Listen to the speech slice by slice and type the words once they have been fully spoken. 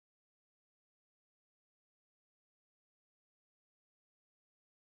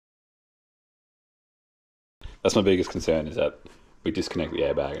That's my biggest concern, is that we disconnect the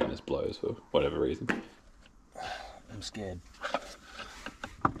airbag and it just blows for whatever reason. I'm scared.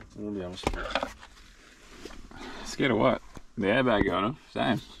 I'm gonna be honest with you. Scared of what? The airbag going off?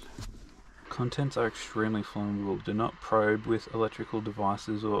 Same. Contents are extremely flammable. Do not probe with electrical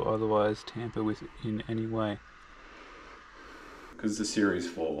devices or otherwise tamper with in any way. Because it's a Series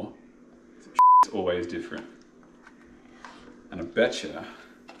 4, it's always different. And I betcha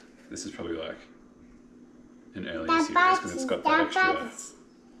this is probably like an earlier series because it's got that extra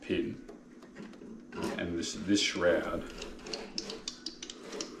pin. And this shroud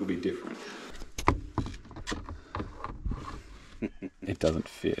will be different. It doesn't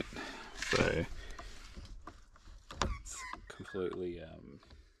fit. So it's completely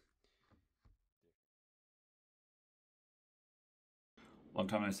long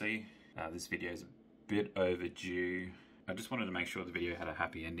time no see. This video is a bit overdue. I just wanted to make sure the video had a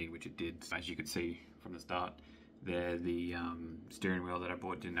happy ending, which it did. As you could see from the start there, the steering wheel that I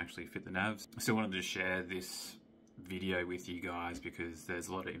bought didn't actually fit the navs. I still wanted to share this video with you guys because there's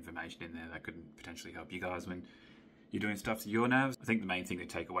a lot of information in there that could potentially help you guys when you're doing stuff to your navs. I think the main thing to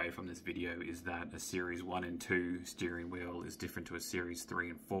take away from this video is that a Series 1 and 2 steering wheel is different to a Series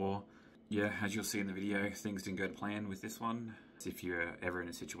 3 and 4. Yeah, as you'll see in the video, things didn't go to plan with this one. If you're ever in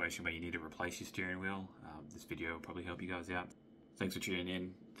a situation where you need to replace your steering wheel, this video will probably help you guys out. Thanks for tuning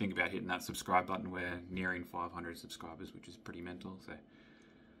in. Think about hitting that subscribe button. We're nearing 500 subscribers, which is pretty mental. So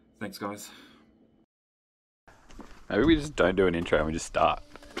thanks, guys. Maybe we just don't do an intro and we just start.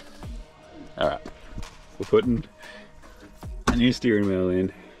 Alright, we're putting a new steering wheel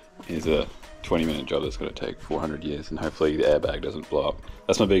in. It's a 20-minute job that's going to take 400 years, and hopefully the airbag doesn't blow up.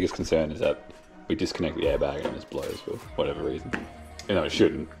 That's my biggest concern, is that we disconnect the airbag and it just blows for whatever reason. You know, it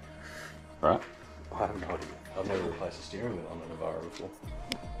shouldn't, right? I have no idea. I've never replaced a steering wheel on a Navara before.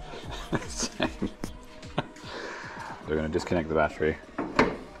 Same. We're going to disconnect the battery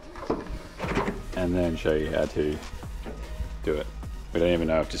and then show you how to do it. We don't even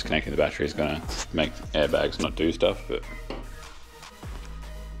know if disconnecting the battery is going to make airbags not do stuff, but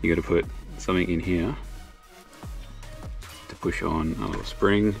you got to put something in here to push on a little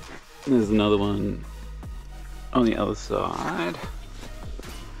spring. And there's another one on the other side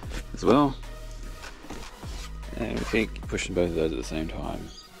as well. And I think pushing both of those at the same time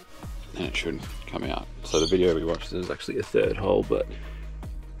and it should come out. So the video we watched, there's actually a third hole, but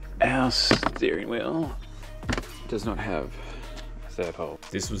our steering wheel does not have a third hole.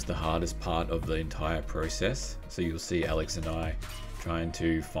 This was the hardest part of the entire process. So you'll see Alex and I trying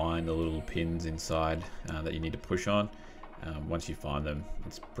to find the little pins inside that you need to push on. Once you find them,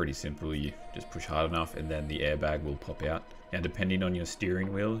 it's pretty simple. You just push hard enough and then the airbag will pop out. And depending on your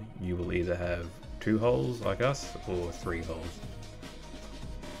steering wheel, you will either have 2 holes like us or 3 holes.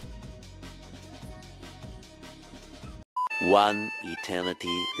 One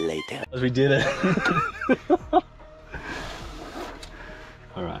eternity later. We did it.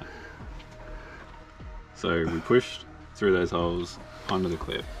 Alright. So we pushed through those holes onto the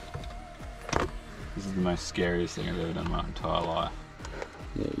clip. This is the most scariest thing I've ever done in my entire life.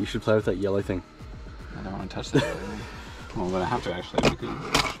 Yeah, you should play with that yellow thing. I don't want to touch that. Well, I'm going to have to actually,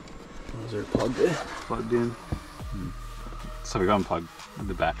 because... Is there a plug there? Plugged in. So we've unplugged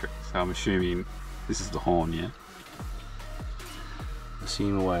the battery. So I'm assuming this is the horn, yeah?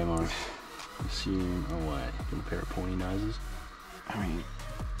 Assume away, Mark. Assume away. Got a pair of pointy noses. I mean,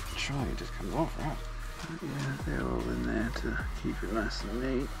 surely it just comes off, right? Yeah, they're all in there to keep it nice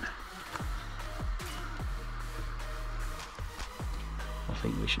and neat. I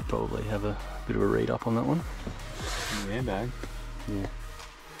think we should probably have a bit of a read up on that one. The airbag. Yeah.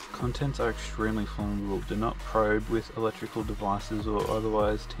 Contents are extremely flammable. Do not probe with electrical devices or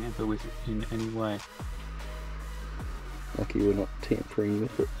otherwise tamper with in any way. Lucky we're not tampering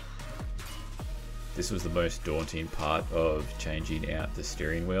with it. This was the most daunting part of changing out the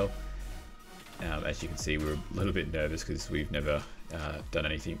steering wheel. As you can see, we're a little bit nervous because we've never done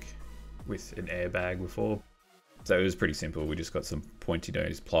anything with an airbag before. So it was pretty simple. We just got some pointy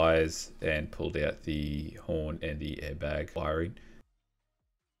nose pliers and pulled out the horn and the airbag wiring.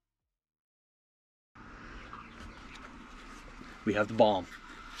 We have the bomb.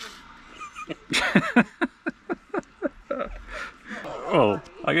 Well,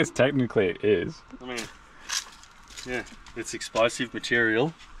 I guess technically it is. I mean, yeah, it's explosive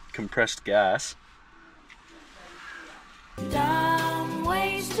material, compressed gas. Dumb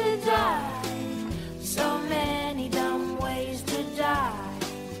ways to die. So many dumb ways to die.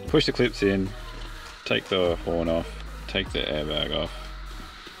 Push the clips in, take the horn off, take the airbag off.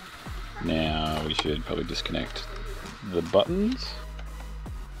 Now we should probably disconnect the buttons.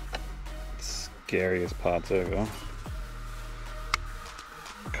 It's scariest parts over.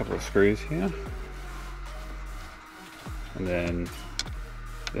 A couple of screws here. And then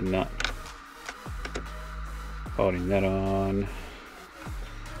the nut holding that on.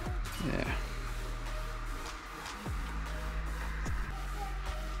 Yeah.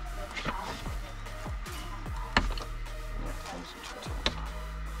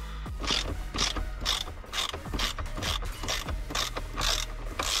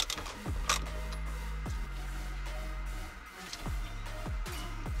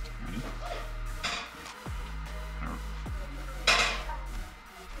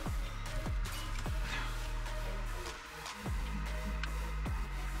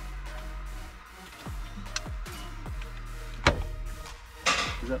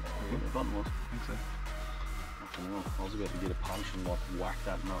 Is that what the button was? I think so. Fucking hell, I was about to get a punch and like whack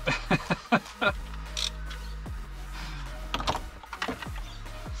that nut.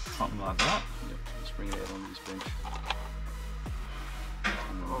 Something like that. Yep, let's bring it out onto this bench.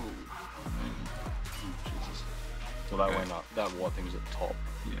 Oh, Jesus. So that went up, that white thing was at the top.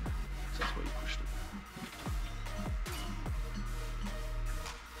 Yeah. So that's where you pushed it.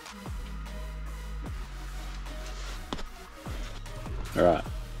 Alright,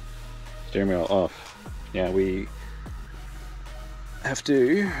 steering wheel off. Yeah, we have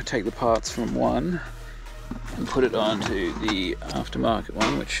to take the parts from one and put it onto the aftermarket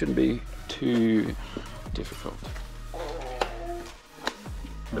one, which shouldn't be too difficult. So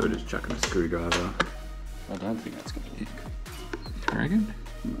we're just chucking a screwdriver. I don't think that's going to work. You reckon?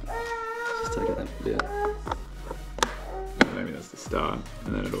 Just take it that bit out. Maybe that's the start,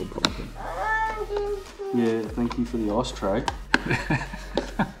 and then it'll pop in. Yeah, thank you for the ice tray.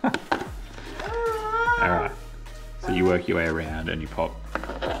 Alright, so you work your way around and you pop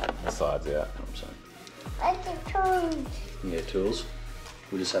the sides out. Yeah, tools.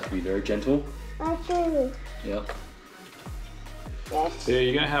 We just have to be very gentle. Yeah. So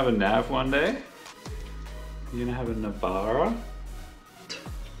you're gonna have a nav one day? You're gonna have a Navara?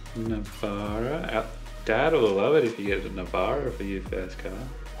 Navara? Dad will love it if you get a Navara for your first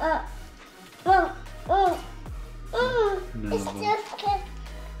car.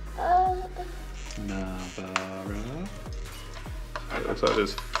 Navara. It looks like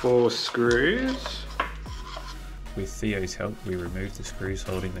there's 4 screws. With Theo's help, we removed the screws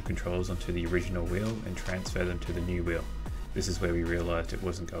holding the controls onto the original wheel and transferred them to the new wheel. This is where we realised it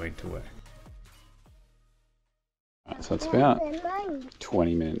wasn't going to work. So it's about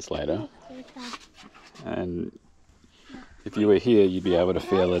 20 minutes later, and if you were here you'd be able to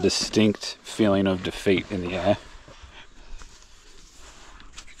feel a distinct feeling of defeat in the air,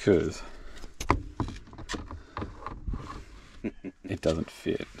 because it doesn't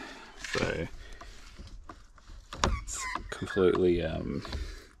fit. So it's completely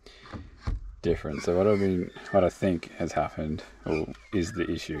different. So what I think has happened, or is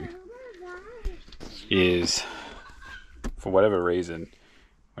the issue, is for whatever reason,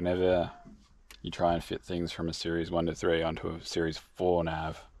 whenever you try and fit things from a series 1 to 3 onto a series 4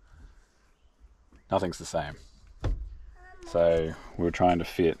 nav, nothing's the same. So we were trying to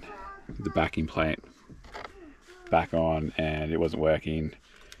fit the backing plate back on and it wasn't working.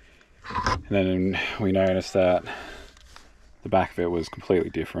 And then we noticed that the back of it was completely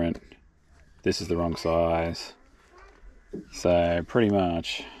different. This is the wrong size. So pretty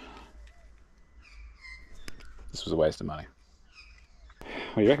much this was a waste of money.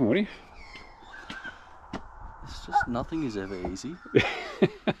 What do you reckon, Woody? It's just nothing is ever easy.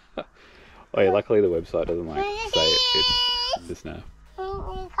 Oh yeah, luckily the website doesn't say it fits this nav.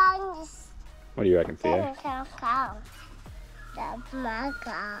 What do you reckon, Theo?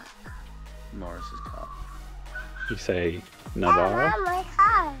 Morris's car. You say Navara?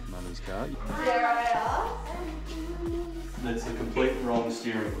 Mummy's car. That's the complete wrong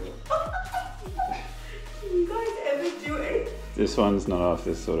steering wheel. Can you guys ever do it? This one's not off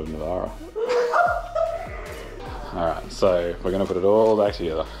this sort of Navara. Alright, so we're going to put it all back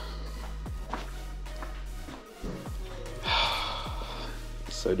together.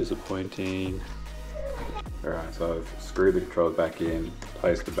 So disappointing. Alright, so I've screwed the controls back in,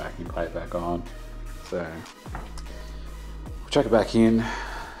 placed the backing plate back on. So we'll chuck it back in.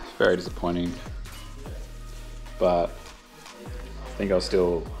 Very disappointing. But I think I'll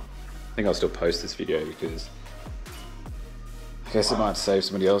still post this video because I guess it might save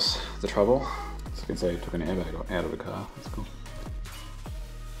somebody else the trouble. So you can say I took an airbag out of the car. That's cool.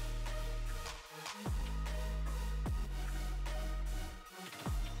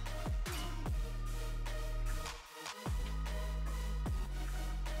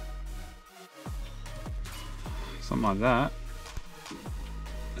 Something like that.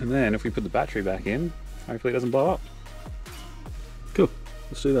 And then if we put the battery back in, hopefully it doesn't blow up. Cool.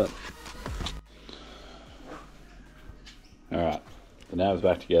 Let's do that. Alright, the nav's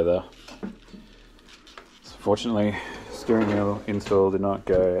back together. So fortunately, steering wheel install did not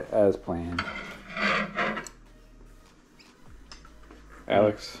go as planned.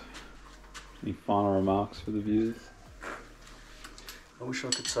 Alex, any final remarks for the viewers? I wish I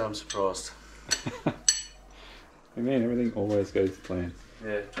could say I'm surprised. I mean, everything always goes to plan.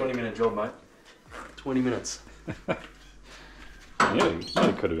 Yeah, 20-minute job, mate. 20 minutes. Yeah,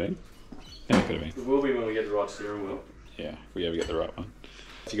 it could have been. Yeah, it could have been. It will be when we get the right steering wheel. Yeah, if we ever get the right one.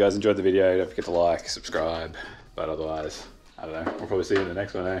 If you guys enjoyed the video, don't forget to like, subscribe, but otherwise, I don't know, we'll probably see you in the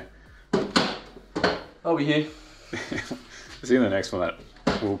next one, eh? I'll be here. See you in the next one.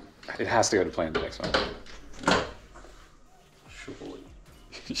 It has to go to plan the next one. Surely.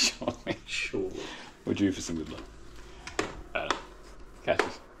 Surely. Surely. We're due for some good luck. Catch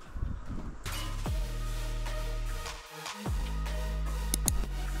us.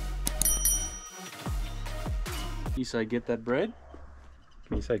 You say get that bread?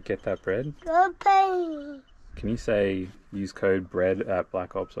 Can you say get that bread? Good pain. Can you say use code BREAD at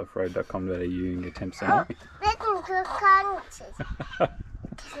blackopsoffroad.com.au and get 10% off?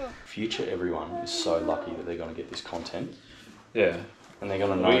 Future everyone is so lucky that they're going to get this content Yeah. and they're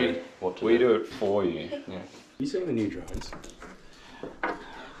going to know what to We do. do it for you. Yeah. You seen the new drones?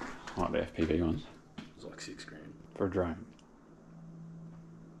 Like the FPV ones. It's like $6 grand. For a drone.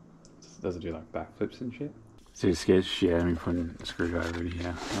 Does it do like backflips and shit? So you're scared shit out of me putting a screwdriver in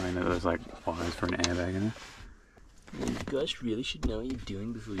here. I mean, there's like wires for an airbag in there. You guys really should know what you're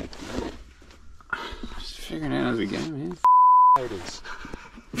doing before you do it. Just figuring it out as we go, man. Haters.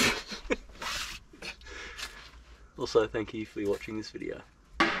 Also, thank you for watching this video.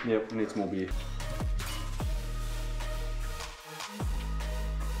 Yep, we need some more beer.